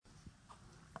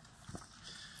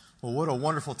Well, what a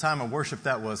wonderful time of worship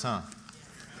that was, huh?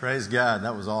 Praise God.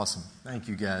 That was awesome. Thank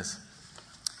you, guys.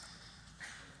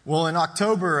 Well, in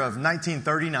October of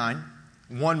 1939,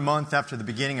 1 month after the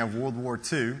beginning of World War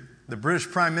II, the British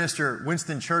Prime Minister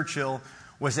Winston Churchill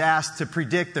was asked to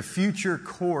predict the future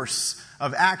course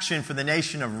of action for the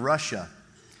nation of Russia.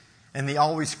 And the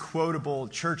always quotable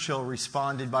Churchill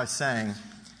responded by saying,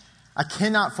 "I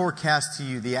cannot forecast to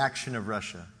you the action of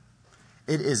Russia.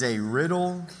 It is a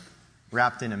riddle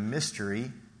wrapped in a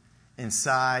mystery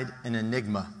inside an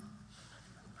enigma."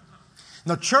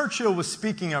 Now, Churchill was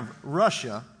speaking of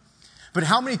Russia, but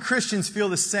how many Christians feel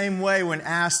the same way when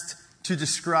asked to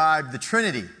describe the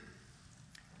Trinity?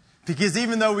 Because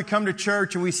even though we come to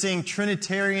church and we sing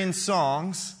Trinitarian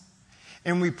songs,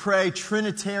 and we pray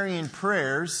Trinitarian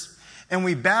prayers, and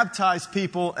we baptize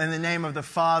people in the name of the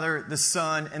Father, the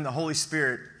Son, and the Holy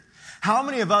Spirit, how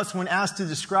many of us, when asked to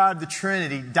describe the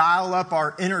Trinity, dial up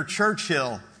our inner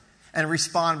Churchill and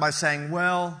respond by saying,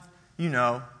 well, you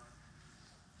know,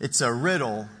 it's a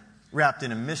riddle wrapped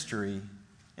in a mystery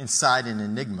inside an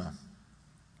enigma?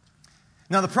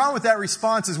 Now, the problem with that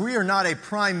response is we are not a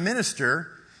prime minister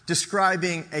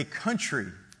describing a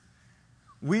country.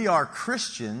 We are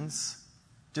Christians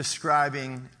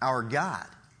describing our God.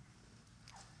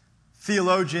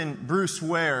 Theologian Bruce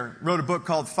Ware wrote a book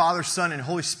called Father, Son, and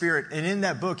Holy Spirit. And in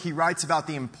that book, he writes about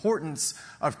the importance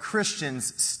of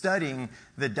Christians studying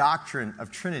the doctrine of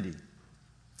Trinity.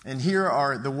 And here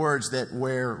are the words that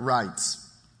Ware writes.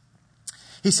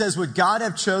 He says, "Would God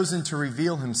have chosen to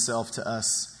reveal himself to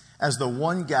us as the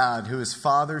one God who is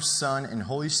Father, Son, and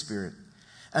Holy Spirit,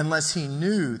 unless he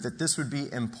knew that this would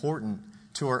be important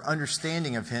to our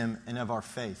understanding of him and of our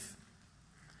faith?"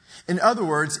 In other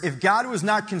words, if God was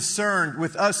not concerned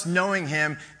with us knowing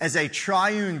him as a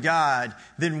triune God,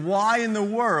 then why in the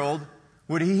world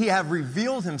would he have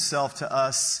revealed himself to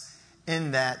us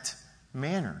in that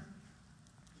manner?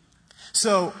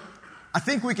 So, I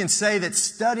think we can say that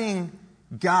studying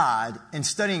God and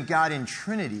studying God in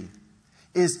Trinity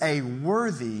is a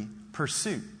worthy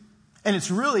pursuit. And it's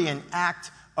really an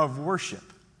act of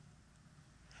worship.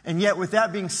 And yet, with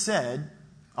that being said,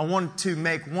 I want to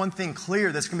make one thing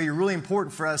clear that's going to be really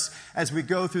important for us as we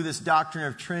go through this doctrine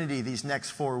of Trinity these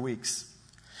next 4 weeks.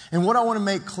 And what I want to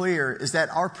make clear is that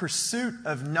our pursuit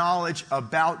of knowledge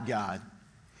about God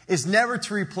is never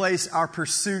to replace our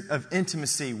pursuit of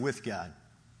intimacy with God.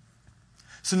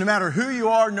 So no matter who you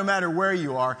are, no matter where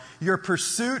you are, your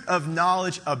pursuit of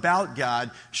knowledge about God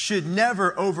should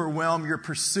never overwhelm your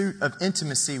pursuit of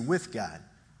intimacy with God.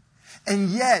 And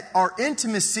yet, our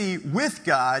intimacy with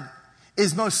God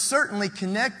is most certainly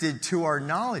connected to our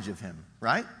knowledge of him,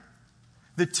 right?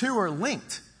 The two are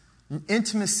linked.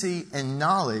 Intimacy and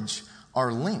knowledge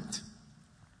are linked.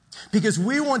 Because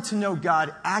we want to know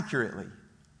God accurately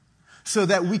so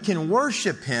that we can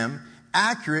worship him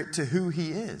accurate to who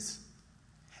he is.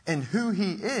 And who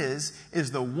he is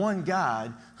the one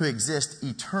God who exists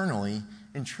eternally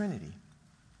in Trinity.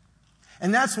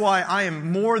 And that's why I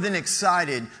am more than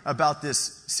excited about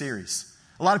this series.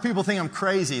 A lot of people think I'm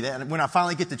crazy that when I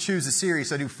finally get to choose a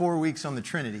series, I do 4 weeks on the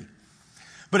Trinity.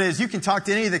 But as you can talk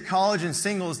to any of the college and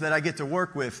singles that I get to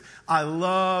work with, I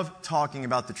love talking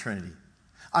about the Trinity.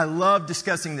 I love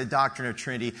discussing the doctrine of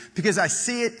Trinity because I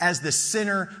see it as the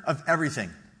center of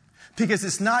everything. Because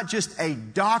it's not just a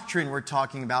doctrine we're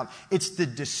talking about, it's the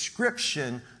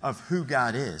description of who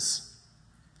God is.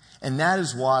 And that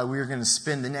is why we're going to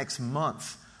spend the next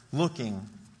month looking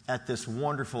at this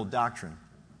wonderful doctrine.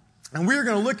 And we're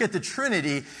going to look at the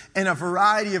Trinity in a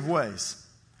variety of ways.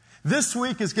 This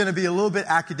week is going to be a little bit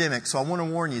academic, so I want to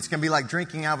warn you, it's going to be like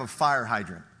drinking out of a fire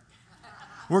hydrant.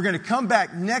 We're going to come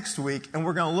back next week and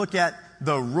we're going to look at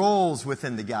the roles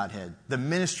within the Godhead, the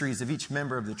ministries of each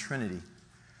member of the Trinity.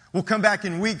 We'll come back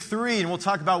in week 3 and we'll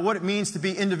talk about what it means to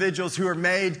be individuals who are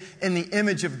made in the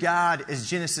image of God, as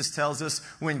Genesis tells us,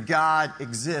 when God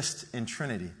exists in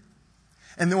Trinity.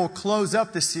 And then we'll close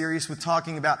up the series with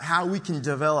talking about how we can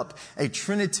develop a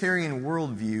Trinitarian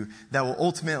worldview that will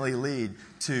ultimately lead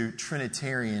to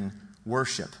Trinitarian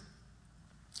worship.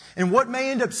 And what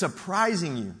may end up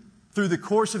surprising you through the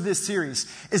course of this series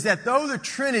is that though the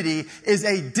Trinity is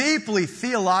a deeply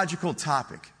theological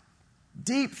topic,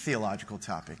 deep theological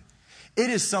topic, it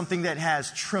is something that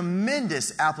has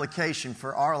tremendous application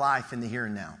for our life in the here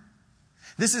and now.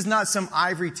 This is not some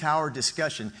ivory tower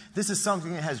discussion. This is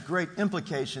something that has great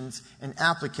implications and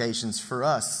applications for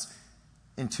us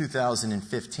in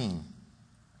 2015.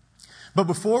 But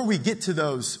before we get to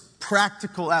those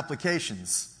practical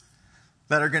applications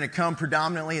that are going to come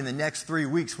predominantly in the next 3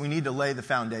 weeks, we need to lay the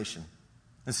foundation.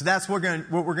 And so that's what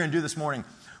we're going to do this morning.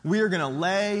 We are going to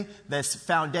lay this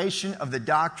foundation of the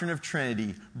doctrine of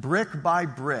Trinity brick by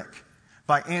brick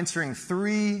by answering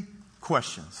three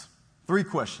questions. Three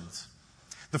questions.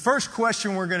 The first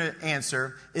question we're going to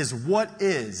answer is, what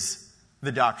is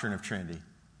the doctrine of Trinity?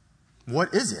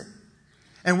 What is it?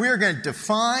 And we are going to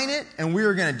define it and we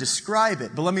are going to describe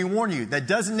it. But let me warn you, that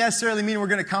doesn't necessarily mean we're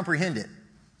going to comprehend it.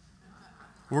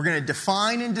 We're going to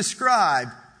define and describe,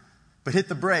 but hit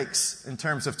the brakes in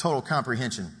terms of total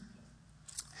comprehension.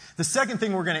 The second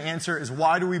thing we're going to answer is,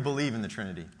 why do we believe in the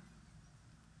Trinity?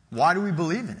 Why do we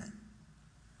believe in it?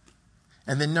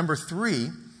 And then number three,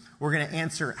 we're going to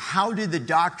answer, how did the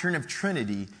doctrine of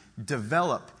Trinity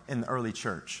develop in the early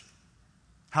church?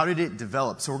 How did it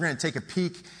develop? So we're going to take a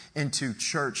peek into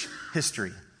church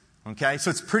history. Okay? So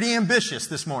it's pretty ambitious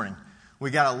this morning. We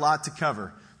got a lot to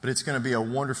cover, but it's going to be a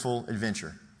wonderful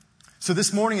adventure. So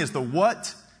this morning is the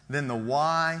what, then the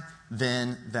why,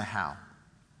 then the how.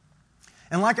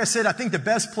 And like I said, I think the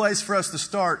best place for us to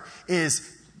start is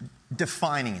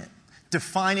defining it.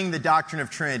 Defining the doctrine of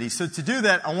Trinity. So to do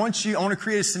that, I want to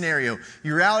create a scenario.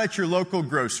 You're out at your local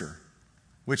grocer,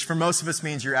 which for most of us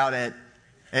means you're out at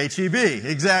H-E-B.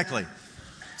 Exactly.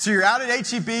 So you're out at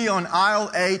H-E-B on aisle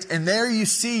 8, and there you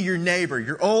see your neighbor,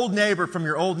 your old neighbor from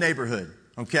your old neighborhood.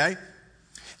 Okay?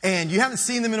 And you haven't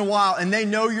seen them in a while, and they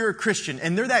know you're a Christian.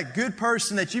 And they're that good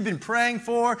person that you've been praying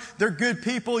for. They're good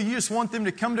people. You just want them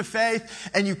to come to faith.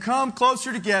 And you come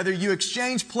closer together. You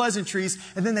exchange pleasantries.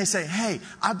 And then they say, hey,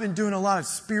 I've been doing a lot of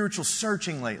spiritual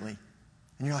searching lately.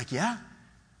 And you're like, yeah? And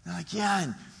they're like,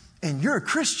 yeah. And you're a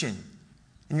Christian.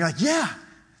 And you're like, yeah.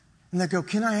 And they go,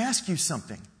 can I ask you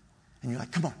something? And you're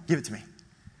like, come on, give it to me.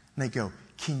 And they go,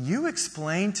 can you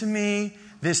explain to me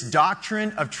this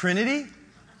doctrine of Trinity?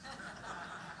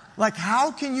 Like,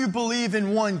 how can you believe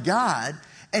in one God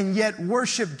and yet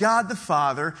worship God the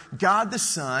Father, God the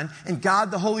Son, and God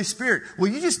the Holy Spirit? Will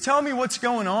you just tell me what's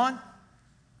going on?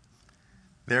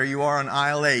 There you are on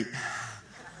aisle 8.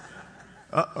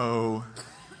 Uh-oh.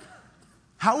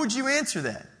 How would you answer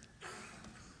that?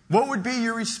 What would be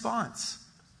your response?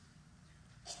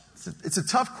 It's a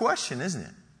tough question, isn't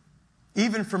it?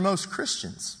 Even for most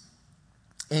Christians.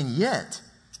 And yet,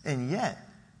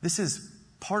 this is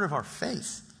part of our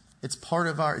faith. It's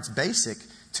basic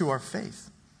to our faith.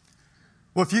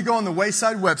 Well, if you go on the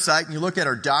Wayside website and you look at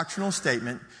our doctrinal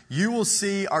statement, you will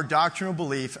see our doctrinal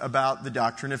belief about the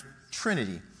doctrine of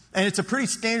Trinity. And it's a pretty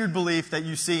standard belief that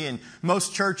you see in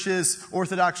most churches,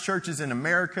 Orthodox churches in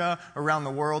America, around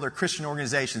the world, or Christian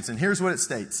organizations. And here's what it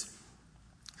states.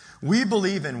 We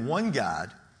believe in one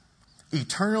God,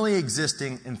 eternally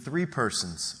existing in three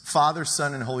persons, Father,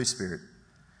 Son, and Holy Spirit,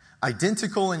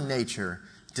 identical in nature,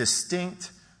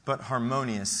 distinct but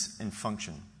harmonious in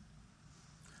function.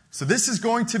 So this is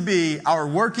going to be our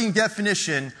working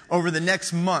definition over the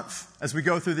next month as we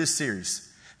go through this series.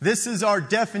 This is our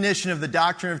definition of the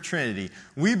doctrine of Trinity.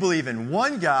 We believe in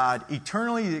one God,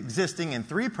 eternally existing in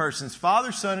three persons,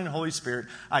 Father, Son, and Holy Spirit,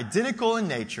 identical in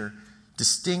nature,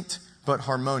 distinct but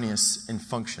harmonious in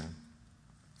function.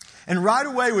 And right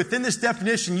away within this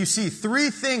definition, you see three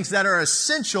things that are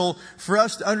essential for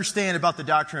us to understand about the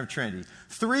doctrine of Trinity.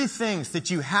 Three things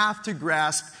that you have to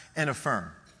grasp and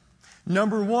affirm.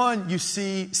 Number one, you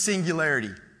see singularity.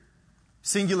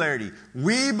 Singularity.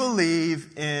 We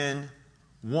believe in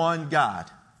one God.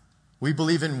 We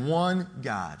believe in one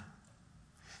God.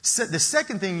 The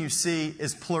second thing you see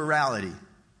is plurality.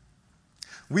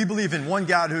 We believe in one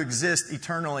God who exists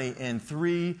eternally in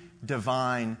three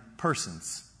divine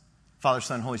persons. Father,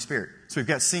 Son, Holy Spirit. So we've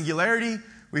got singularity,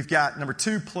 we've got number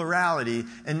two, plurality,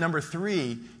 and number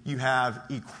three, you have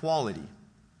equality.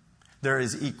 There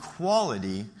is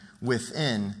equality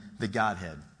within the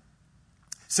Godhead.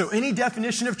 So any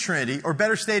definition of Trinity, or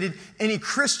better stated, any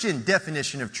Christian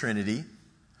definition of Trinity,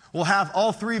 will have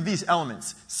all three of these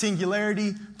elements: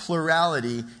 singularity,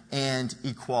 plurality, and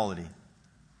equality.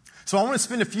 So I want to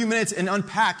spend a few minutes and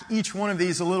unpack each one of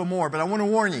these a little more, but I want to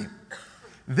warn you,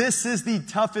 this is the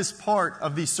toughest part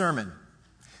of the sermon.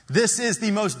 This is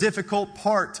the most difficult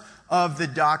part of the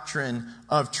doctrine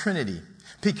of Trinity.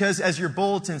 Because as your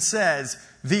bulletin says,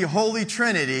 the Holy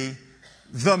Trinity,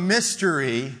 the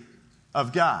mystery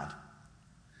of God.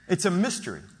 It's a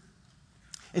mystery.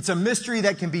 It's a mystery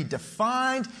that can be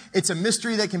defined. It's a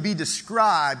mystery that can be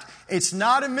described. It's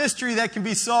not a mystery that can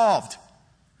be solved.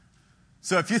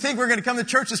 So if you think we're going to come to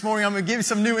church this morning, I'm going to give you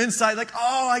some new insight, like,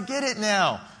 oh, I get it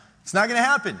now. It's not going to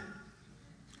happen.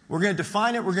 We're going to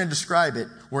define it. We're going to describe it.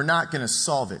 We're not going to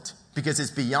solve it because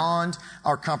it's beyond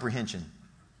our comprehension.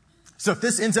 So if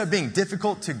this ends up being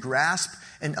difficult to grasp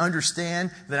and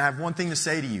understand, then I have one thing to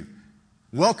say to you.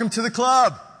 Welcome to the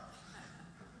club.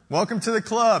 Welcome to the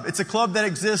club. It's a club that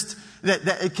exists,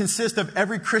 that it consists of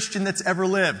every Christian that's ever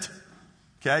lived.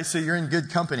 Okay, so you're in good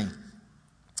company.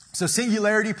 So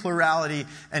singularity, plurality,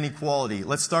 and equality.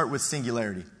 Let's start with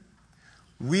singularity.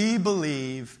 We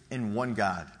believe in one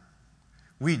God.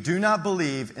 We do not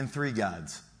believe in three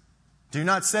gods. Do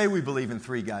not say we believe in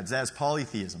three gods. That's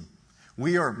polytheism.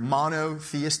 We are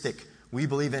monotheistic. We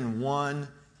believe in one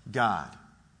God.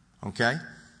 Okay?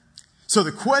 So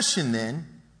the question then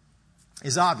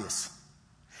is obvious.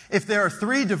 If there are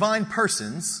three divine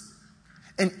persons,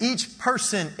 and each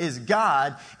person is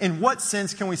God, in what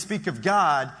sense can we speak of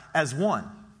God as one?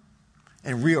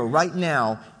 And we are right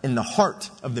now in the heart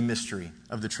of the mystery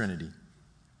of the Trinity.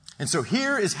 And so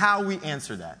here is how we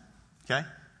answer that. Okay?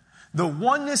 The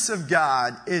oneness of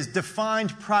God is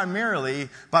defined primarily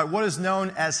by what is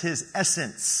known as His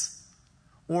essence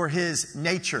or His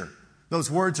nature. Those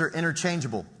words are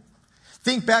interchangeable.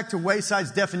 Think back to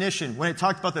Wayside's definition when it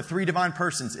talked about the three divine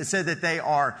persons. It said that they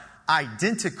are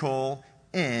identical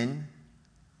in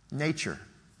nature.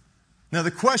 Now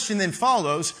the question then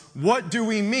follows, what do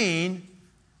we mean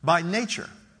by nature?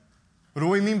 What do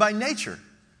we mean by nature?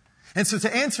 And so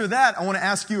to answer that, I want to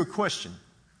ask you a question.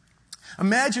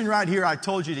 Imagine right here I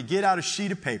told you to get out a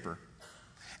sheet of paper,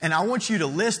 and I want you to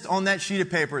list on that sheet of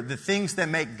paper the things that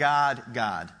make God,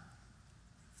 God.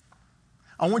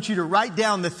 I want you to write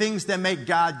down the things that make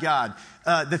God, God.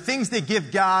 The things that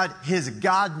give God His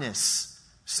godness,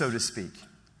 so to speak.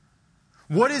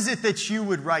 What is it that you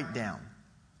would write down?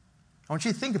 I want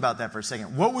you to think about that for a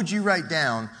second. What would you write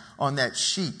down on that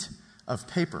sheet of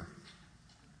paper?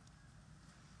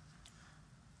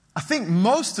 I think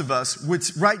most of us would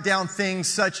write down things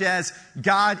such as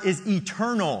God is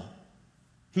eternal.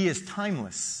 He is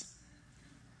timeless.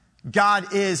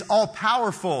 God is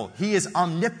all-powerful. He is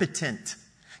omnipotent.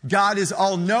 God is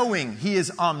all-knowing. He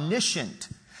is omniscient.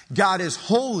 God is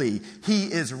holy. He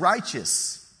is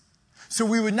righteous. So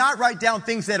we would not write down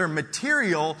things that are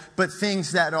material, but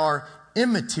things that are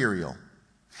immaterial.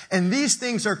 And these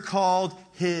things are called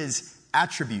His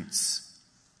attributes,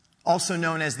 also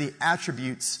known as the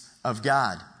attributes of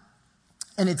God.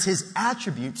 And it's His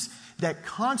attributes that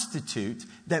constitute,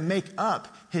 that make up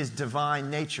His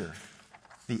divine nature,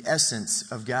 the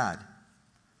essence of God.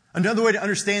 Another way to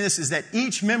understand this is that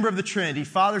each member of the Trinity,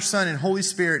 Father, Son, and Holy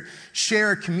Spirit,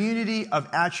 share a community of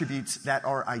attributes that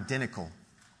are identical.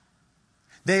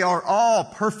 They are all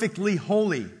perfectly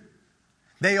holy.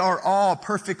 They are all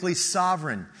perfectly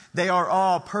sovereign. They are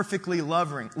all perfectly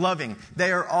loving.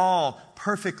 They are all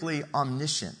perfectly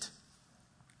omniscient.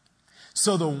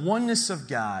 So the oneness of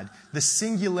God, the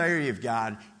singularity of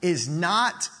God, is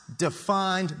not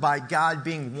defined by God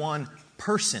being one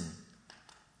person,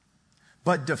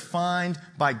 but defined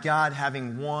by God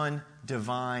having one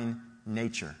divine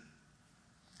nature,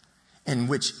 in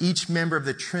which each member of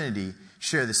the Trinity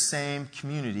share the same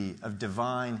community of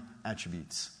divine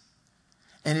attributes.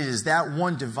 And it is that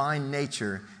one divine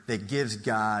nature that gives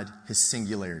God His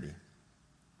singularity.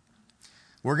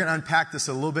 We're going to unpack this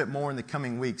a little bit more in the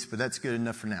coming weeks, but that's good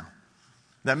enough for now.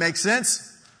 That makes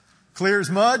sense? Clear as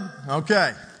mud?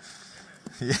 Okay.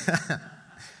 Yeah.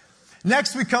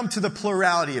 Next, we come to the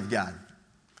plurality of God.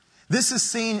 This is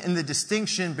seen in the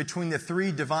distinction between the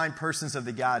three divine persons of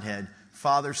the Godhead,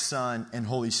 Father, Son, and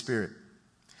Holy Spirit.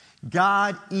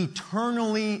 God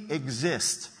eternally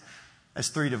exists as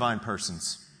three divine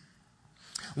persons.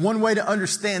 One way to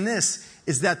understand this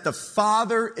is that the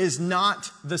Father is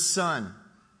not the Son,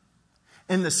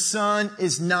 and the Son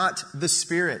is not the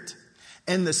Spirit,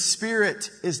 and the Spirit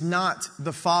is not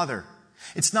the Father.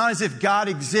 It's not as if God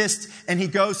exists and He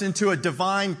goes into a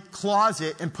divine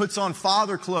closet and puts on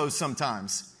father clothes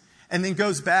sometimes, and then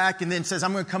goes back and then says,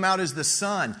 I'm going to come out as the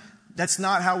Son. That's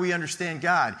not how we understand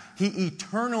God. He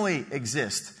eternally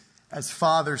exists as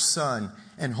Father, Son,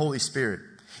 and Holy Spirit.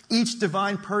 Each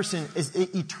divine person is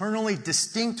eternally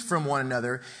distinct from one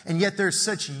another, and yet there's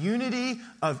such unity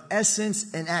of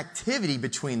essence and activity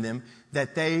between them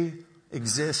that they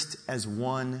exist as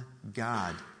one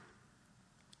God.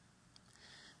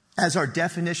 As our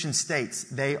definition states,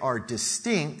 they are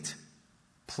distinct,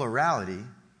 plurality,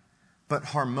 but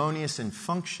harmonious in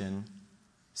function,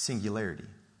 singularity.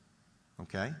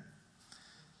 Okay?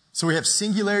 So we have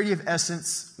singularity of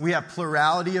essence, we have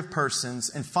plurality of persons,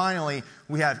 and finally,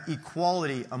 we have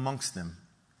equality amongst them.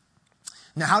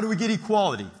 Now, how do we get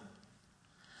equality?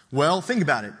 Well, think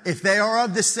about it. If they are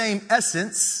of the same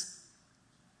essence,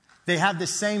 they have the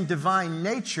same divine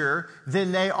nature,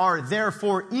 then they are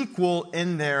therefore equal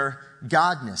in their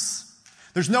godness.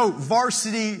 There's no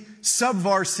varsity,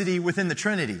 subvarsity within the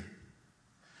Trinity.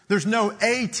 There's no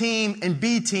A team and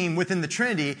B team within the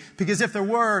Trinity, because if there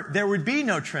were, there would be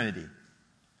no Trinity.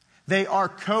 They are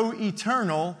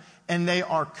co-eternal and they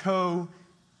are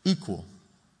co-equal.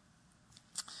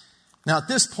 Now at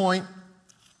this point,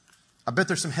 I bet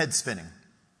there's some head spinning,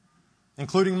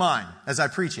 including mine as I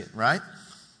preach it, right?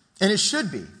 And it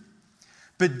should be.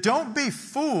 But don't be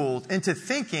fooled into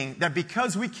thinking that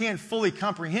because we can't fully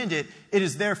comprehend it, it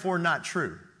is therefore not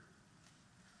true.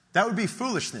 That would be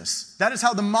foolishness. That is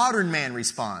how the modern man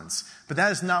responds. But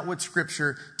that is not what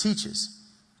Scripture teaches.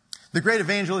 The great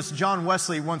evangelist John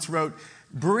Wesley once wrote,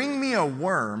 "Bring me a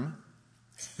worm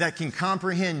that can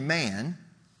comprehend man,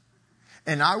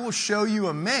 and I will show you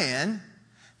a man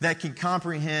that can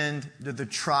comprehend the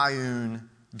triune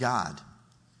God."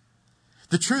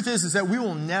 The truth is that we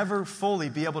will never fully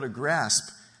be able to grasp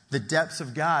the depths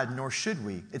of God, nor should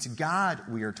we. It's God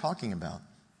we are talking about.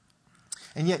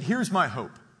 And yet, here's my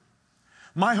hope.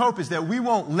 My hope is that we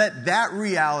won't let that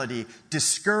reality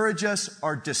discourage us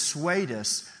or dissuade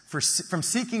us from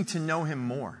seeking to know Him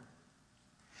more,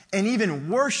 and even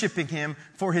worshiping Him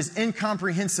for His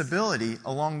incomprehensibility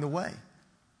along the way.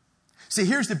 See,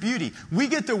 here's the beauty. We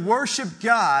get to worship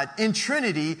God in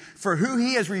Trinity for who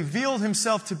He has revealed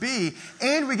Himself to be,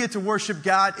 and we get to worship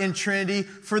God in Trinity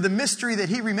for the mystery that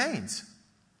He remains.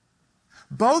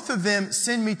 Both of them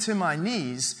send me to my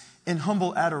knees in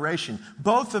humble adoration.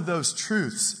 Both of those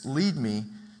truths lead me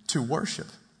to worship.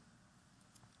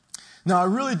 Now, I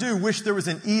really do wish there was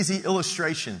an easy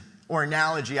illustration or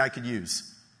analogy I could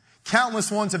use.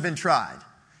 Countless ones have been tried.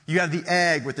 You have the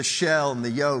egg with the shell and the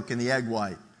yolk and the egg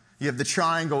white. You have the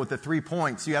triangle with the 3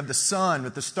 points. You have the sun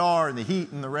with the star and the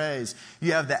heat and the rays.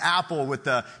 You have the apple with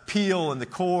the peel and the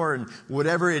core and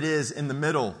whatever it is in the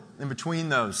middle, in between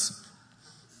those.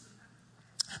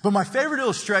 But my favorite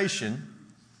illustration,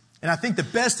 and I think the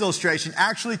best illustration,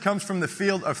 actually comes from the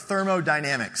field of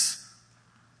thermodynamics.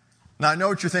 Now, I know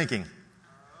what you're thinking.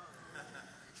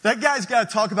 That guy's got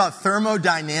to talk about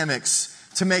thermodynamics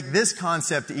to make this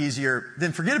concept easier,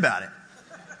 then forget about it.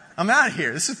 I'm out of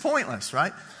here. This is pointless,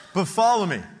 right? But follow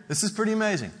me. This is pretty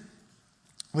amazing.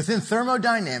 Within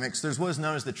thermodynamics, there's what is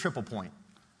known as the triple point.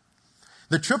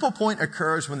 The triple point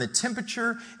occurs when the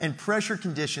temperature and pressure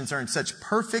conditions are in such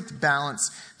perfect balance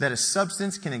that a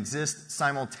substance can exist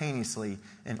simultaneously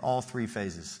in all three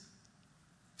phases.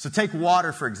 So take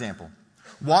water, for example.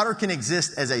 Water can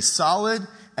exist as a solid,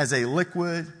 as a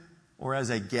liquid, or as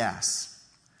a gas.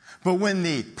 But when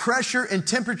the pressure and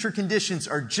temperature conditions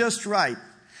are just right,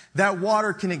 that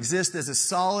water can exist as a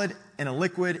solid and a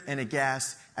liquid and a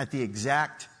gas at the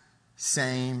exact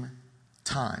same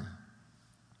time.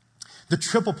 The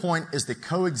triple point is the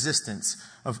coexistence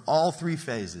of all three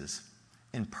phases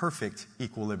in perfect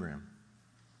equilibrium.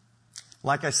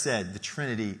 Like I said, the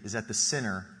Trinity is at the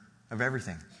center of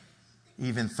everything,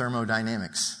 even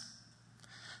thermodynamics.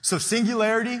 So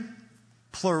singularity,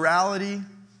 plurality,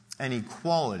 and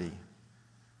equality,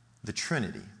 the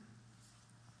Trinity.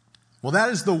 Well, that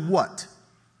is the what.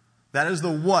 That is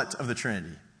the what of the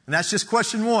Trinity. And that's just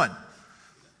question one.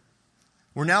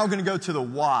 We're now going to go to the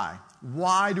why.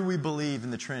 Why do we believe in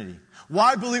the Trinity?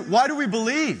 Why do we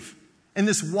believe in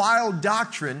this wild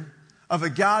doctrine of a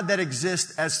God that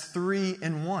exists as three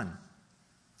in one?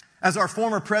 As our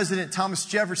former president Thomas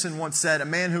Jefferson once said, a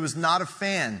man who was not a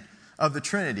fan of the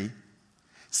Trinity,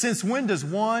 since when does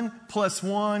 1 +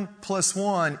 1 +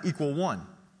 1 equal 1?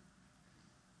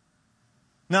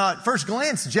 Now, at first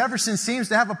glance, Jefferson seems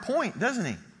to have a point, doesn't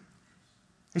he?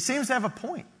 He seems to have a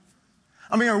point.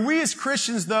 I mean, are we as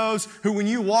Christians those who, when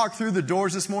you walked through the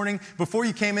doors this morning, before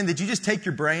you came in, did you just take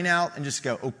your brain out and just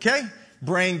go, okay,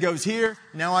 brain goes here,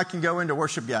 now I can go in to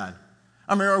worship God?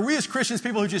 I mean, are we as Christians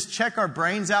people who just check our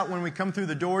brains out when we come through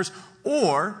the doors?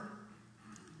 Or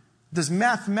does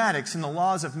mathematics and the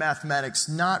laws of mathematics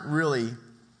not really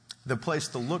the place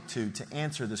to look to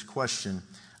answer this question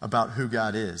about who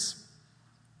God is?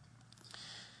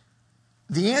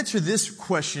 The answer to this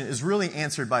question is really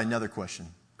answered by another question.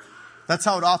 That's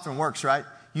how it often works, right?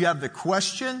 You have the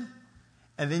question,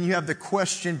 and then you have the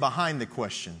question behind the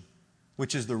question,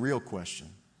 which is the real question.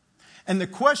 And the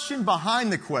question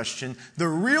behind the question, the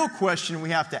real question we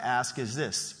have to ask is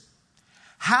this: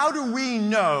 how do we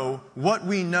know what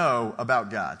we know about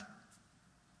God?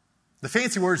 The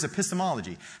fancy word is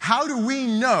epistemology. How do we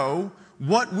know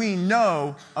what we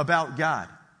know about God?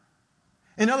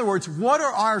 In other words, what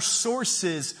are our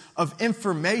sources of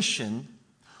information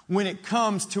when it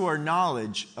comes to our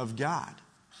knowledge of God?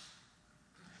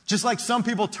 Just like some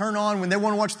people turn on, when they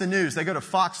want to watch the news, they go to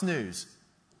Fox News.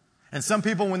 And some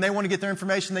people, when they want to get their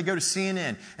information, they go to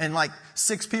CNN. And like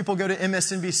 6 people go to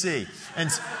MSNBC.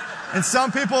 And And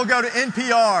some people go to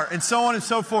NPR and so on and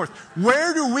so forth.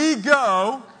 Where do we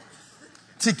go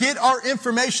to get our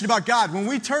information about God? When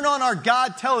we turn on our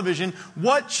God television,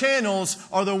 what channels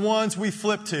are the ones we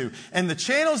flip to? And the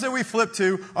channels that we flip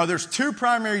to there's two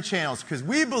primary channels, because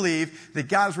we believe that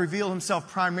God has revealed himself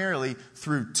primarily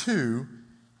through two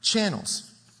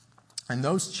channels. And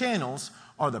those channels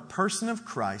are the person of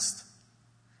Christ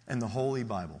and the Holy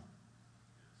Bible.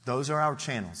 Those are our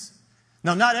channels.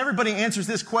 Now, not everybody answers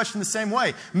this question the same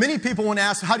way. Many people, when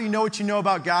asked, how do you know what you know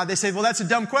about God? They say, well, that's a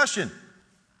dumb question.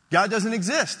 God doesn't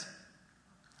exist.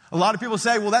 A lot of people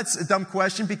say, well, that's a dumb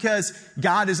question because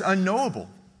God is unknowable.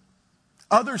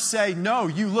 Others say, no,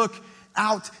 you look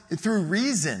out through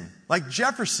reason, like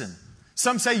Jefferson.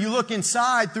 Some say you look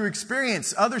inside through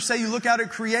experience. Others say you look out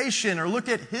at creation or look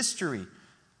at history.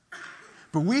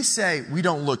 But we say we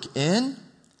don't look in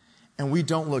and we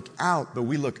don't look out, but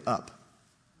we look up.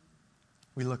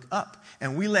 We look up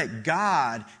and we let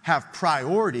God have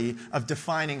priority of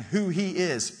defining who he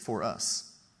is for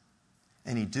us.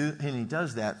 And he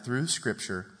does that through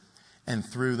Scripture and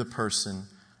through the person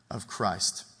of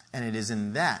Christ. And it is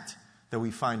in that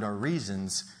we find our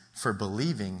reasons for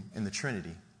believing in the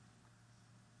Trinity.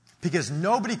 Because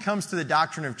nobody comes to the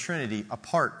doctrine of Trinity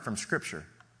apart from Scripture,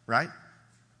 right?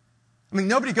 I mean,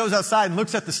 nobody goes outside and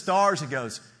looks at the stars and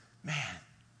goes, man,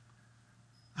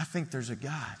 I think there's a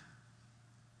God.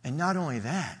 And not only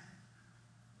that,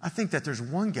 I think that there's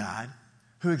one God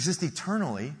who exists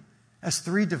eternally as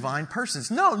three divine persons.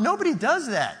 No, nobody does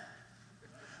that.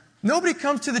 Nobody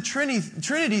comes to the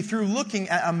Trinity through looking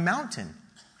at a mountain.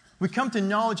 We come to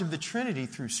knowledge of the Trinity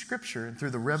through Scripture and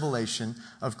through the revelation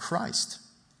of Christ.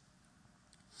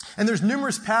 And there's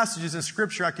numerous passages in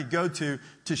Scripture I could go to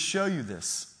show you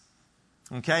this.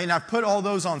 Okay, and I've put all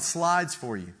those on slides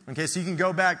for you. Okay, so you can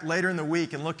go back later in the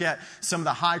week and look at some of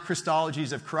the high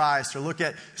Christologies of Christ or look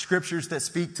at scriptures that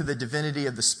speak to the divinity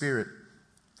of the Spirit.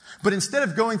 But instead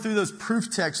of going through those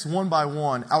proof texts one by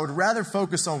one, I would rather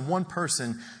focus on one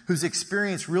person whose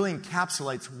experience really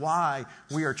encapsulates why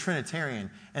we are Trinitarian,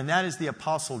 and that is the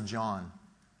Apostle John.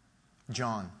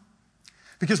 John.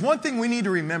 Because one thing we need to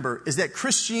remember is that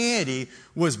Christianity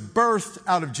was birthed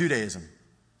out of Judaism.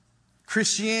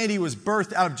 Christianity was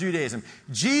birthed out of Judaism.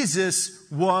 Jesus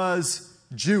was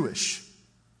Jewish.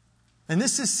 And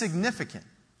this is significant.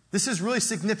 This is really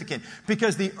significant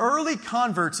because the early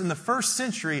converts in the first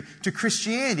century to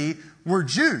Christianity were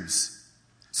Jews.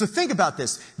 So think about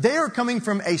this. They are coming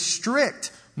from a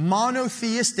strict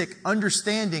monotheistic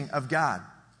understanding of God.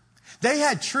 They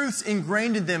had truths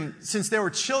ingrained in them since they were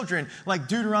children, like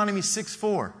Deuteronomy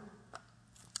 6:4.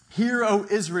 Hear, O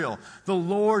Israel, the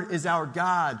Lord is our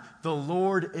God. The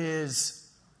Lord is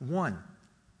one.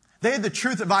 They had the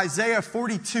truth of Isaiah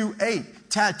 42:8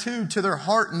 tattooed to their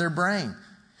heart and their brain.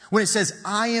 When it says,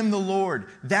 I am the Lord,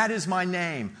 that is my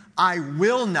name. I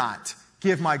will not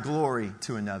give my glory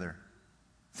to another.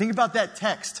 Think about that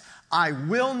text. I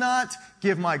will not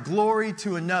give my glory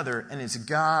to another. And it's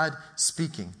God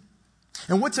speaking.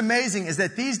 And what's amazing is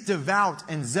that these devout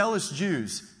and zealous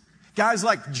Jews, guys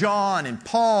like John and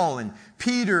Paul and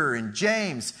Peter and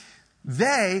James,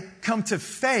 they come to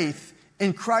faith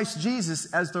in Christ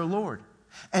Jesus as their Lord.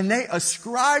 And they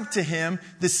ascribe to Him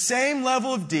the same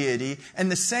level of deity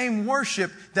and the same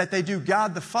worship that they do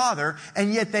God the Father,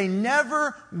 and yet they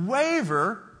never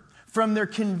waver from their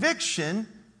conviction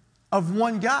of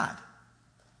one God.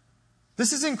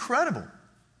 This is incredible.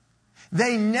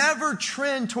 They never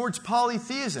trend towards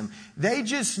polytheism. They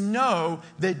just know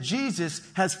that Jesus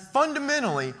has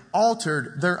fundamentally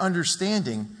altered their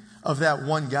understanding of that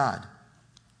one God.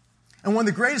 And one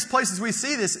of the greatest places we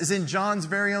see this is in John's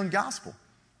very own gospel.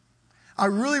 I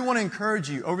really want to encourage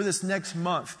you over this next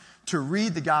month to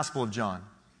read the Gospel of John.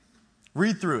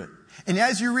 Read through it. And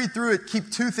as you read through it,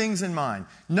 keep two things in mind.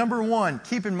 Number one,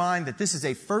 keep in mind that this is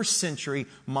a first century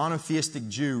monotheistic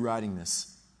Jew writing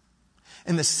this.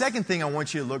 And the second thing I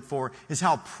want you to look for is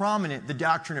how prominent the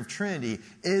doctrine of Trinity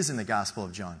is in the Gospel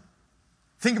of John.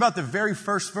 Think about the very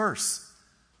first verse.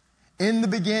 In the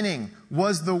beginning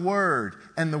was the Word,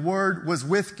 and the Word was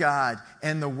with God,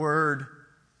 and the Word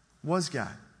was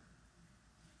God.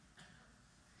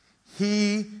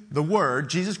 He, the Word,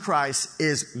 Jesus Christ,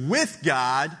 is with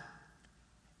God,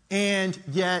 and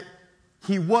yet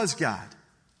He was God.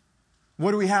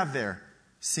 What do we have there?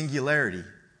 Singularity,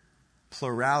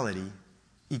 plurality,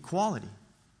 equality.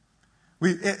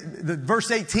 Verse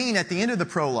 18 at the end of the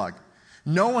prologue.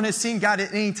 No one has seen God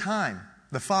at any time,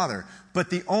 the Father, but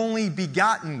the only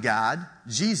begotten God,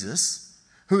 Jesus,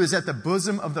 who is at the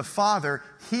bosom of the Father,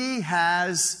 He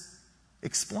has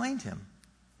explained Him.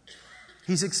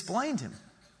 He's explained Him.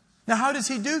 Now, how does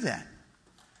He do that?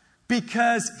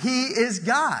 Because he is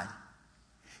God.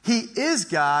 He is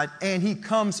God and he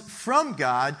comes from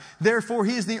God. Therefore,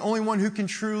 he is the only one who can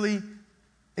truly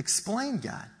explain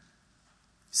God.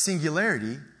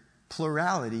 Singularity,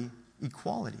 plurality,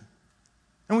 equality.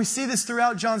 And we see this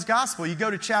throughout John's gospel. You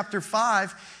go to chapter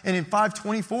 5, and in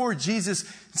 5:24,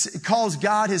 Jesus calls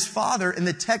God his Father, and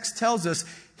the text tells us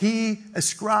he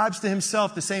ascribes to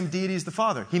himself the same deity as the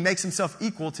Father. He makes himself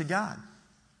equal to God.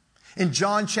 In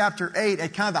John chapter 8,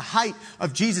 at kind of the height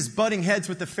of Jesus butting heads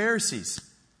with the Pharisees,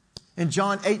 in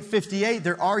John 8:58,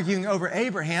 they're arguing over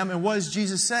Abraham, and what does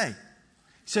Jesus say?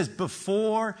 He says,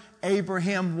 before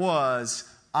Abraham was,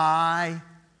 I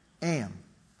am.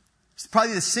 It's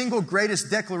probably the single greatest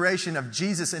declaration of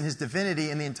Jesus and his divinity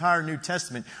in the entire New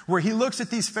Testament, where he looks at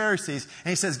these Pharisees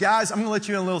and he says, guys, I'm going to let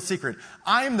you in a little secret.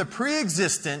 I am the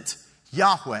pre-existent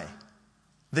Yahweh,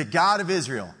 the God of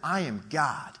Israel. I am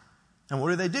God. And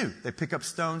what do? They pick up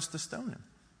stones to stone him.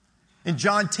 In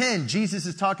John 10, Jesus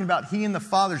is talking about he and the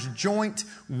Father's joint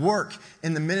work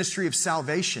in the ministry of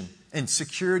salvation and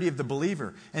security of the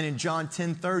believer. And in John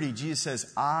 10:30, Jesus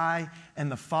says, I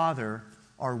and the Father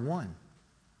are one.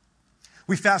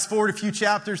 We fast forward a few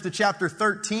chapters to chapter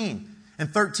 13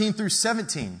 and 13 through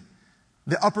 17.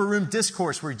 The upper room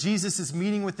discourse where Jesus is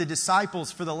meeting with the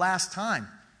disciples for the last time.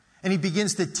 And he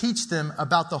begins to teach them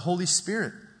about the Holy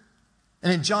Spirit.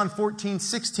 And in John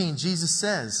 14:16, Jesus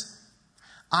says,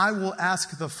 I will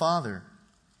ask the Father,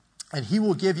 and he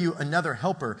will give you another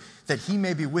helper that he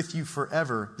may be with you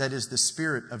forever. That is the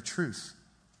Spirit of truth.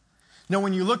 Now,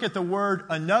 when you look at the word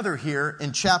another here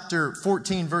in chapter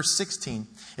 14, verse 16,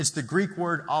 it's the Greek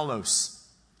word allos.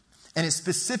 And it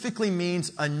specifically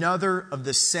means another of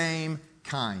the same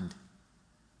kind.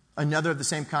 Another of the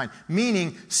same kind.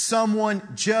 Meaning someone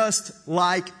just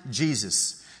like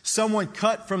Jesus. Someone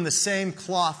cut from the same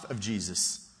cloth of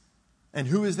Jesus. And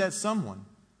who is that someone?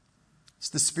 It's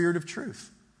the Spirit of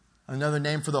truth. Another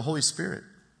name for the Holy Spirit.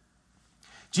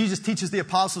 Jesus teaches the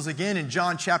apostles again in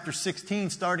John chapter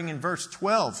 16, starting in verse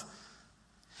 12.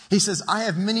 He says, I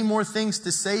have many more things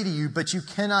to say to you, but you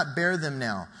cannot bear them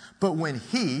now. But when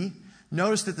he,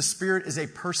 notice that the Spirit is a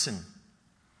person,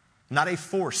 not a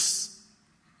force,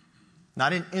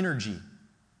 not an energy,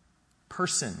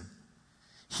 person.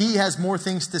 He has more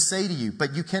things to say to you,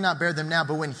 but you cannot bear them now.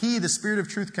 But when he, the Spirit of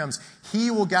truth, comes, he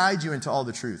will guide you into all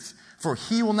the truth. For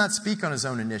he will not speak on his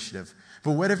own initiative.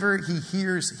 But whatever he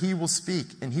hears, he will speak,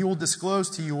 and he will disclose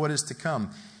to you what is to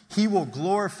come. He will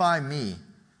glorify me,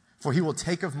 for he will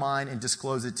take of mine and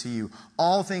disclose it to you.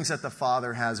 All things that the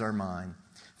Father has are mine.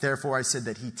 Therefore I said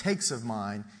that he takes of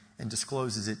mine and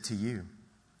discloses it to you.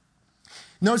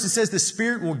 Notice it says the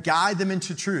Spirit will guide them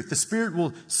into truth. The Spirit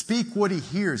will speak what he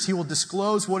hears. He will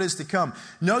disclose what is to come.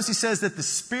 Notice he says that the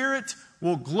Spirit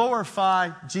will glorify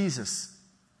Jesus.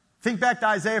 Think back to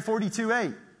Isaiah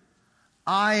 42:8.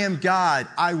 I am God.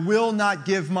 I will not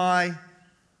give my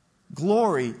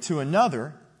glory to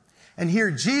another. And here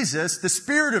Jesus, the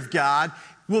Spirit of God,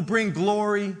 will bring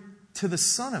glory to the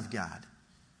Son of God.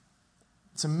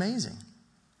 It's amazing.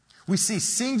 We see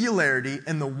singularity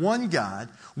in the one God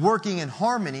working in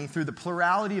harmony through the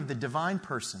plurality of the divine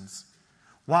persons.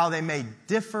 While they may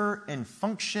differ in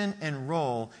function and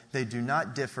role, they do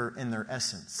not differ in their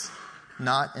essence,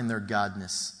 not in their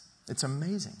godness. It's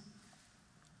amazing.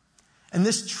 And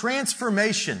this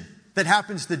transformation that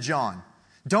happens to John,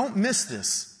 don't miss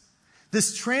this.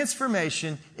 This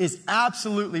transformation is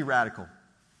absolutely radical.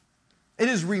 It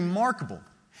is remarkable.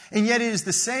 And yet it is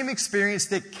the same experience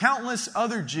that countless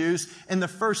other Jews in the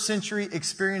first century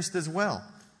experienced as well.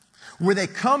 Where they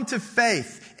come to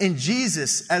faith in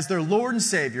Jesus as their Lord and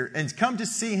Savior and come to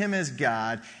see him as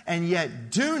God, and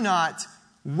yet do not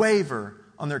waver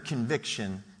on their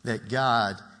conviction that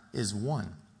God is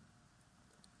one.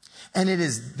 And it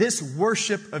is this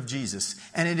worship of Jesus,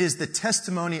 and it is the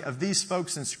testimony of these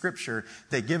folks in Scripture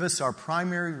that give us our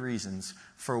primary reasons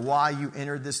for why you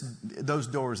entered those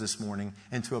doors this morning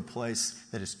into a place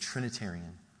that is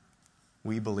Trinitarian.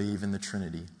 We believe in the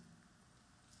Trinity.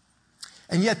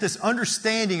 And yet this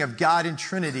understanding of God and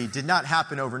Trinity did not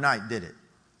happen overnight, did it?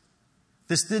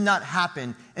 This did not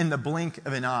happen in the blink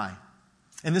of an eye.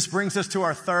 And this brings us to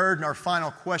our third and our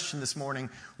final question this morning,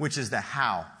 which is the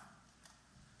how.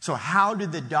 So how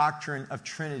did the doctrine of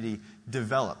Trinity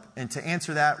develop? And to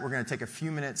answer that, we're going to take a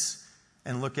few minutes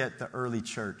and look at the early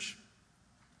church.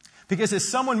 Because as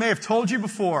someone may have told you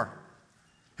before,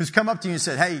 who's come up to you and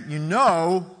said, hey, you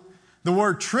know, the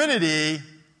word Trinity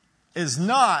is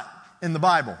not in the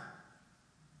Bible.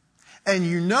 And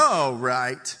you know,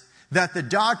 right, that the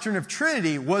doctrine of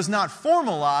Trinity was not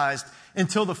formalized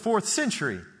until the 4th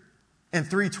century in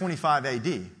 325 AD.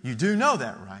 You do know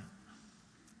that, right?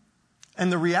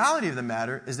 And the reality of the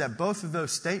matter is that both of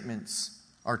those statements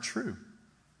are true.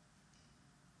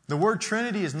 The word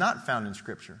Trinity is not found in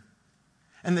Scripture.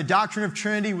 And the doctrine of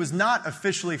Trinity was not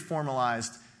officially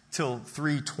formalized till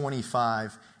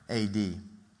 325 AD.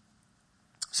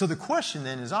 So the question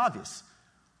then is obvious.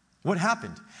 What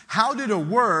happened? How did a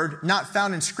word not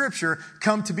found in Scripture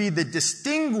come to be the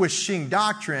distinguishing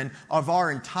doctrine of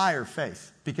our entire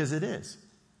faith? Because it is.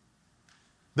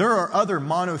 There are other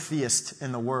monotheists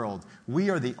in the world. We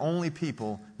are the only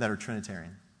people that are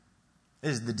Trinitarian. It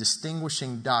is the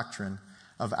distinguishing doctrine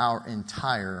of our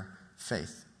entire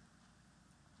faith.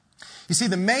 You see,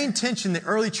 the main tension the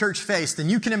early church faced, and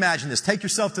you can imagine this, take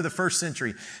yourself to the first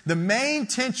century. The main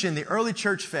tension the early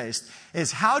church faced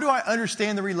is, how do I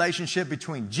understand the relationship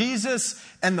between Jesus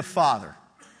and the Father?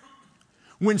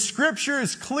 When Scripture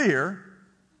is clear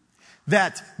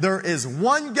that there is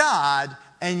one God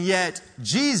and yet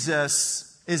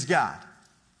Jesus is God.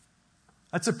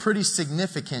 That's a pretty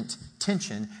significant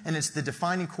tension, and it's the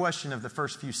defining question of the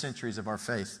first few centuries of our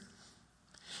faith.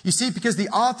 You see, because the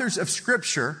authors of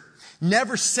Scripture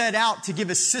never set out to give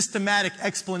a systematic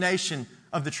explanation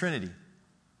of the Trinity.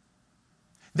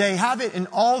 They have it in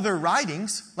all their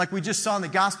writings, like we just saw in the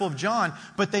Gospel of John,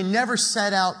 but they never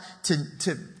set out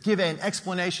to give an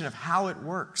explanation of how it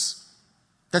works.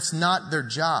 That's not their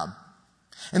job.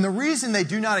 And the reason they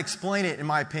do not explain it, in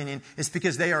my opinion, is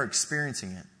because they are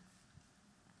experiencing it.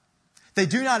 They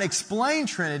do not explain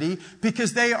Trinity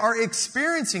because they are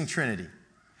experiencing Trinity.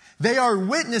 They are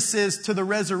witnesses to the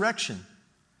resurrection.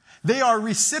 They are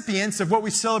recipients of what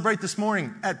we celebrate this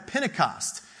morning at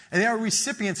Pentecost. And they are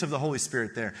recipients of the Holy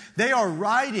Spirit there. They are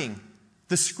writing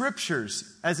the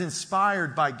Scriptures as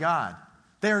inspired by God.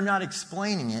 They are not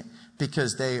explaining it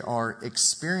because they are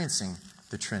experiencing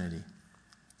the Trinity.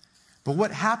 But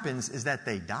what happens is that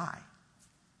they die.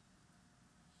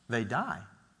 They die.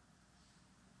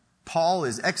 Paul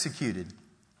is executed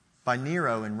by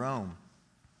Nero in Rome.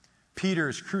 Peter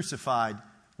is crucified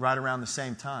right around the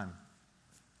same time.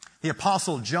 The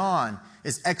Apostle John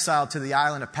is exiled to the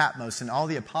island of Patmos, and all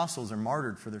the apostles are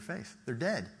martyred for their faith. They're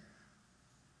dead.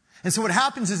 And so what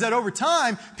happens is that over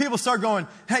time, people start going,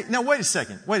 hey, now wait a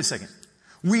second.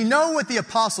 We know what the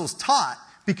apostles taught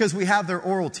because we have their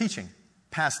oral teaching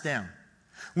passed down.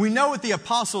 We know what the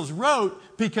apostles wrote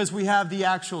because we have the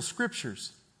actual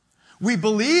Scriptures. We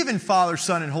believe in Father,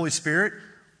 Son, and Holy Spirit.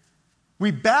 We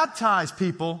baptize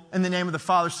people in the name of the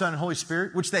Father, Son, and Holy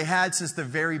Spirit, which they had since the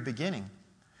very beginning.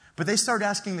 But they start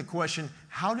asking the question,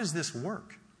 how does this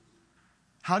work?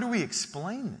 How do we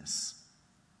explain this?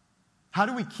 How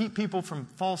do we keep people from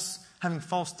having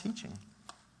false teaching?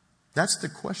 That's the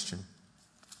question.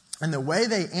 And the way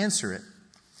they answer it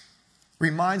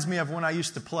reminds me of when I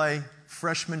used to play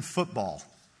freshman football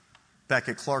back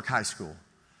at Clark High School.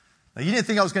 Now, you didn't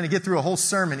think I was going to get through a whole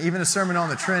sermon, even a sermon on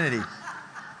the Trinity,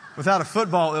 without a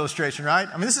football illustration, right?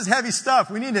 I mean, this is heavy stuff.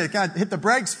 We need to kind of hit the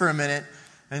brakes for a minute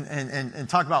and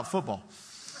talk about football.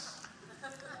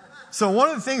 So one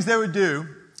of the things they would do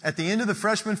at the end of the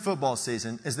freshman football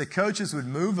season is the coaches would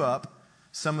move up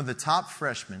some of the top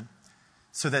freshmen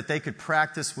so that they could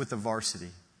practice with the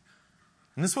varsity.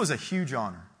 And this was a huge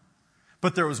honor.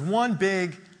 But there was one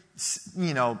big,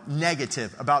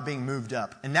 negative about being moved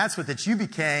up. And that's that you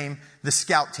became the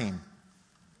scout team,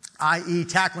 i.e.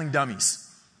 tackling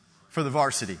dummies for the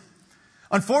varsity.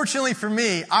 Unfortunately for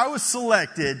me, I was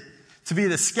selected to be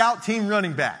the scout team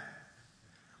running back,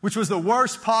 which was the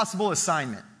worst possible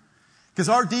assignment. Because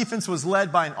our defense was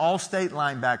led by an all-state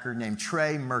linebacker named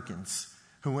Trey Merkins,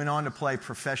 who went on to play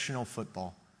professional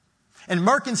football. And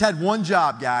Merkins had one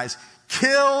job, guys: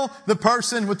 kill the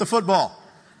person with the football.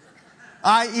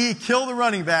 I.e. kill the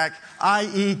running back,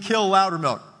 i.e. kill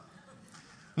Loudermilk.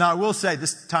 Now, I will say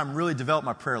this time really developed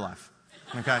my prayer life.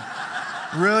 Okay?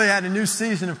 Really had a new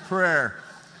season of prayer.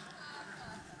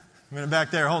 I'm going back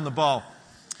there holding the ball.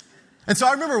 And so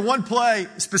I remember one play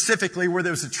specifically where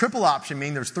there was a triple option,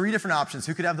 meaning there was 3 different options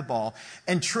who could have the ball.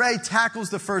 And Trey tackles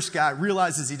the first guy,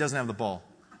 realizes he doesn't have the ball.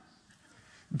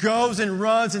 Goes and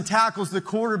runs and tackles the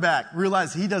quarterback,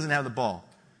 realizes he doesn't have the ball.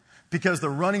 Because the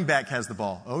running back has the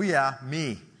ball. Oh yeah,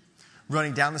 me.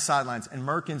 Running down the sidelines. And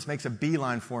Merkins makes a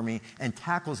beeline for me and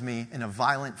tackles me in a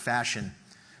violent fashion.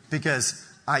 Because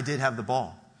I did have the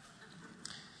ball.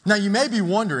 Now you may be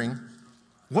wondering,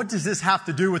 what does this have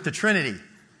to do with the Trinity?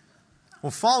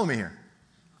 Well, follow me here.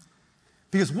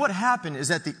 Because what happened is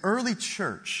that the early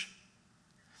church,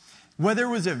 whether it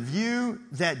was a view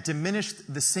that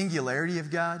diminished the singularity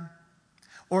of God,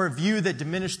 or a view that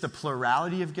diminished the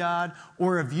plurality of God,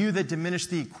 or a view that diminished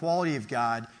the equality of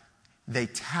God, they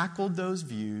tackled those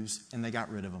views and they got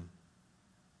rid of them.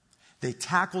 They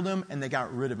tackled him and they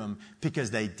got rid of him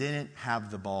because they didn't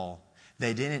have the ball.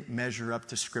 They didn't measure up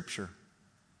to Scripture.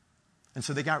 And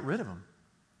so they got rid of him.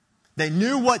 They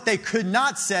knew what they could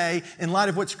not say in light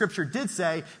of what Scripture did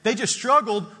say. They just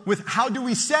struggled with how do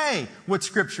we say what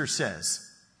Scripture says.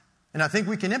 And I think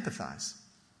we can empathize.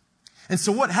 And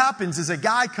so what happens is a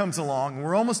guy comes along, and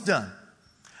we're almost done.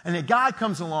 And a guy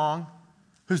comes along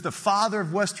who's the father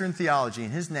of Western theology.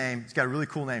 And his name, he's got a really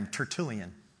cool name,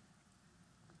 Tertullian.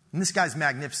 And this guy's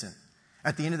magnificent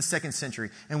at the end of the 2nd century.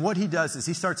 And what he does is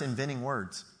he starts inventing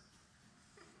words.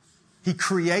 He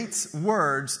creates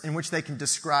words in which they can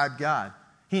describe God.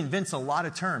 He invents a lot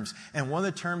of terms. And one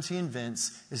of the terms he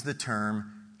invents is the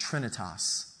term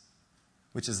Trinitas,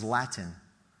 which is Latin,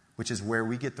 which is where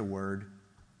we get the word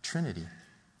Trinity.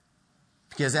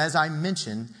 Because as I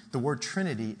mentioned, the word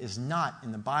Trinity is not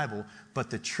in the Bible,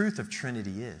 but the truth of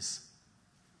Trinity is.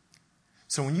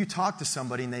 So when you talk to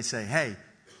somebody and they say, hey,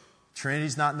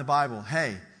 Trinity's not in the Bible.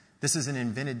 Hey, this is an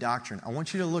invented doctrine. I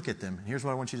want you to look at them. And here's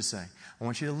what I want you to say. I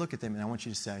want you to look at them and I want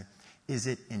you to say, is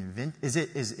it an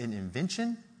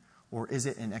invention or is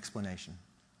it an explanation?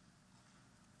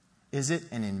 Is it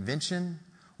an invention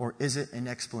or is it an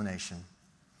explanation?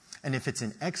 And if it's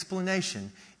an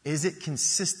explanation, is it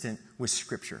consistent with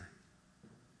Scripture?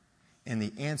 And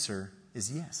the answer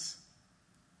is yes.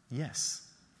 Yes.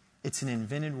 It's an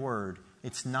invented word.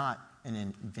 It's not an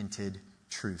invented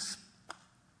truth.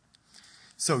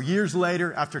 So years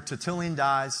later, after Tertullian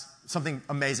dies, something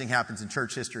amazing happens in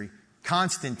church history.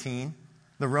 Constantine,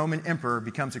 the Roman emperor,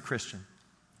 becomes a Christian.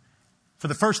 For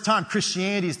the first time,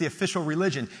 Christianity is the official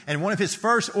religion. And one of his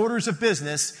first orders of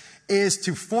business is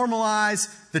to formalize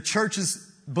the church's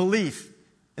belief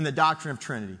in the doctrine of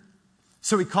Trinity.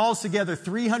 So he calls together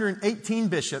 318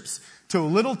 bishops to a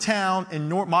little town in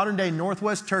modern-day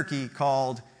northwest Turkey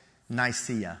called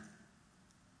Nicaea.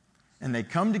 And they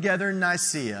come together in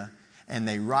Nicaea and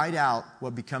they write out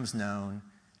what becomes known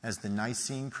as the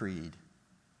Nicene Creed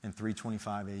in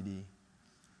 325 AD.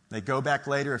 They go back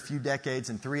later a few decades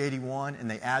in 381 and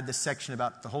they add this section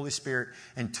about the Holy Spirit.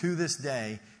 And to this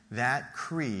day, that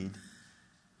creed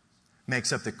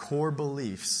makes up the core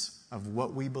beliefs of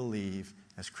what we believe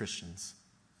as Christians.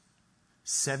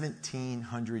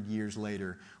 1,700 years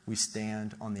later, we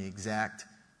stand on the exact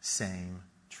same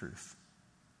truth.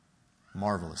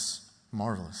 Marvelous.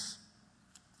 Marvelous.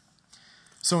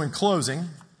 So in closing,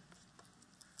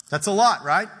 that's a lot,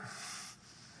 right?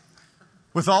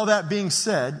 With all that being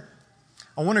said,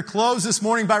 I want to close this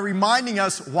morning by reminding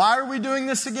us, why are we doing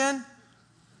this again?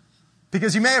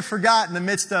 Because you may have forgotten in the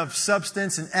midst of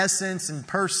substance and essence and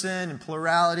person and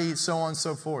plurality, so on and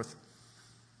so forth.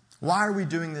 Why are we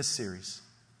doing this series?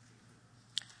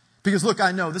 Because look,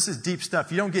 I know this is deep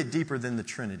stuff. You don't get deeper than the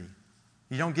Trinity.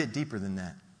 You don't get deeper than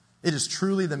that. It is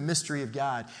truly the mystery of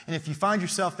God. And if you find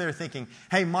yourself there thinking,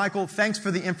 hey, Michael, thanks for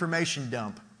the information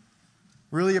dump.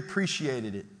 Really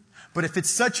appreciated it. But if it's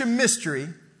such a mystery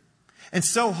and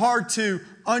so hard to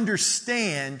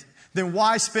understand, then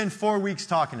why spend 4 weeks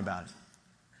talking about it?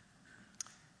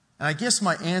 And I guess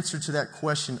my answer to that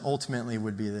question ultimately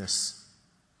would be this.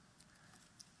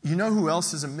 You know who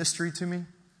else is a mystery to me?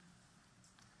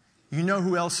 You know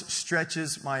who else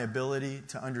stretches my ability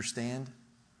to understand?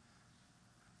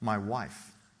 My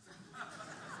wife.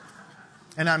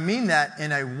 And I mean that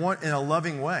in a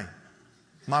loving way.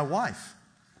 My wife.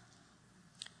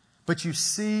 But you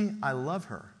see, I love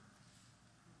her.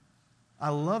 I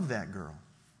love that girl.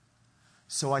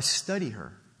 So I study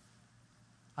her.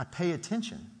 I pay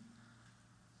attention.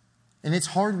 And it's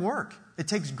hard work. It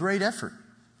takes great effort.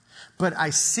 But I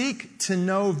seek to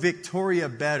know Victoria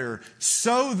better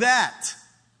so that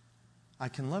I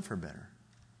can love her better.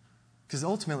 Because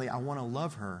ultimately, I want to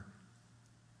love her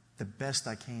the best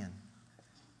I can.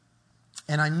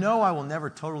 And I know I will never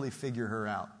totally figure her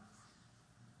out.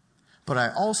 But I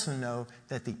also know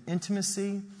that the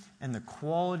intimacy and the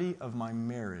quality of my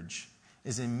marriage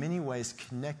is in many ways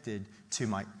connected to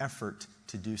my effort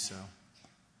to do so.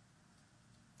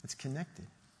 It's connected.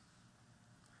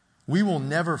 We will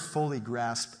never fully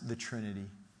grasp the Trinity.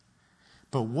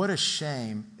 But what a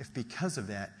shame if because of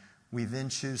that, we then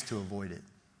choose to avoid it.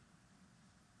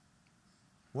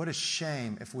 What a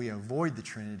shame if we avoid the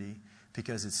Trinity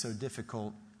because it's so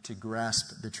difficult to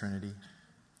grasp the Trinity.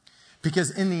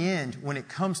 Because in the end, when it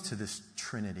comes to this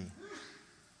Trinity,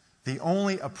 the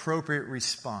only appropriate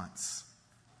response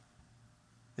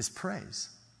is praise.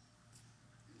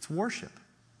 It's worship.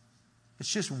 It's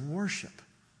just worship.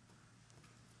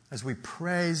 As we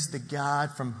praise the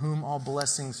God from whom all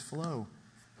blessings flow.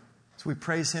 As we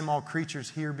praise Him, all creatures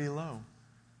here below.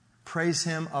 Praise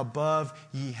Him above,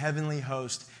 ye heavenly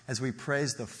host, as we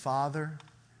praise the Father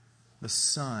the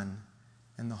Son,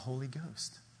 and the Holy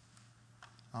Ghost.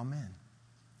 Amen.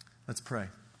 Let's pray.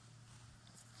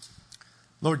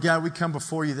 Lord God, we come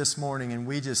before you this morning and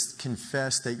we just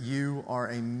confess that you are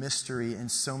a mystery in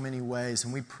so many ways.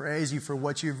 And we praise you for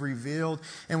what you've revealed,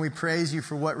 and we praise you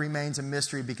for what remains a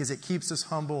mystery, because it keeps us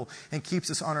humble and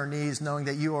keeps us on our knees knowing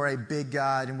that you are a big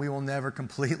God and we will never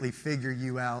completely figure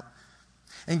you out.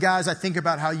 And guys, I think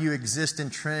about how you exist in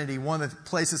Trinity. One of the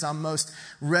places I'm most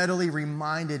readily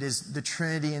reminded is the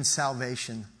Trinity in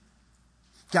salvation.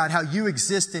 God, how you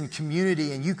exist in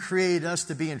community and you created us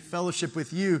to be in fellowship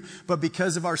with you. But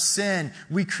because of our sin,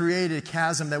 we created a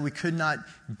chasm that we could not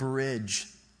bridge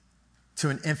to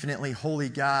an infinitely holy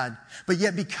God. But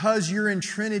yet because you're in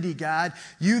Trinity, God,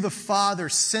 you the Father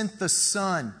sent the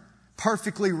Son,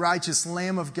 perfectly righteous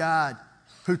Lamb of God,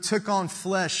 who took on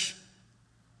flesh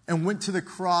and went to the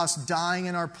cross, dying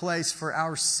in our place for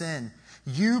our sin.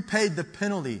 You paid the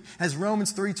penalty. As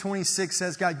Romans 3:26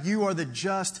 says, God, you are the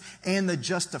just and the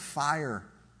justifier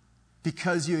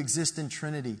because you exist in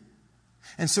Trinity.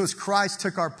 And so as Christ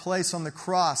took our place on the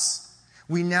cross,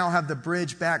 we now have the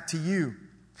bridge back to you.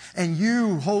 And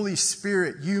you, Holy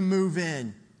Spirit, you move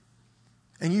in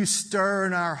and you stir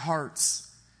in our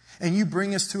hearts and you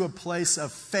bring us to a place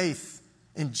of faith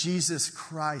in Jesus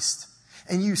Christ.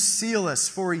 And you seal us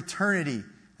for eternity,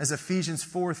 as Ephesians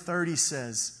 4:30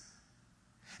 says.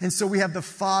 And so we have the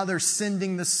Father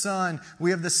sending the Son.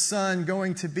 We have the Son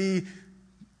going to be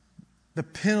the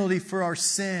penalty for our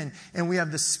sin. And we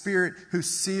have the Spirit who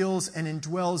seals and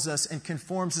indwells us and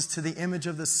conforms us to the image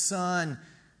of the Son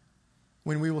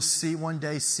when we will one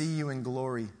day see you in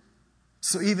glory.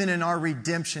 So even in our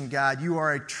redemption, God, you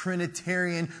are a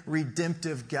Trinitarian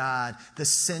redemptive God, the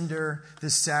sender, the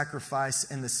sacrifice,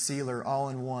 and the sealer all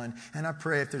in one. And I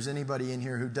pray if there's anybody in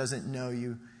here who doesn't know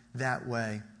you that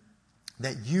way,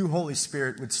 that you, Holy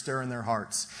Spirit, would stir in their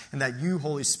hearts, and that you,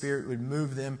 Holy Spirit, would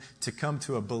move them to come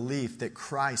to a belief that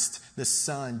Christ, the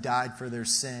Son, died for their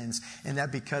sins, and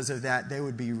that because of that, they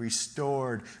would be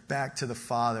restored back to the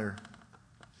Father.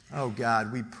 Oh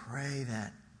God, we pray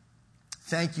that.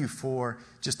 Thank you for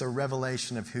just a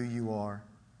revelation of who you are.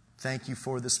 Thank you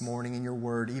for this morning in your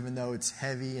word, even though it's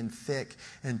heavy and thick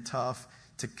and tough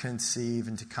to conceive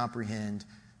and to comprehend.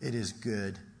 It is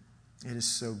good. It is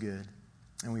so good.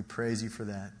 And we praise you for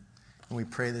that. And we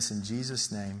pray this in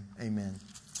Jesus' name. Amen.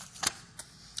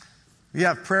 We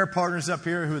have prayer partners up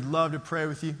here who would love to pray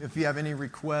with you. If you have any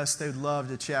requests, they would love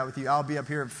to chat with you. I'll be up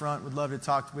here up front. Would love to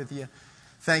talk with you.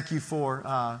 Thank you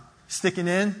for sticking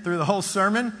in through the whole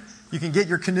sermon. You can get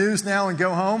your canoes now and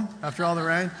go home after all the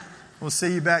rain. We'll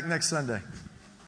see you back next Sunday.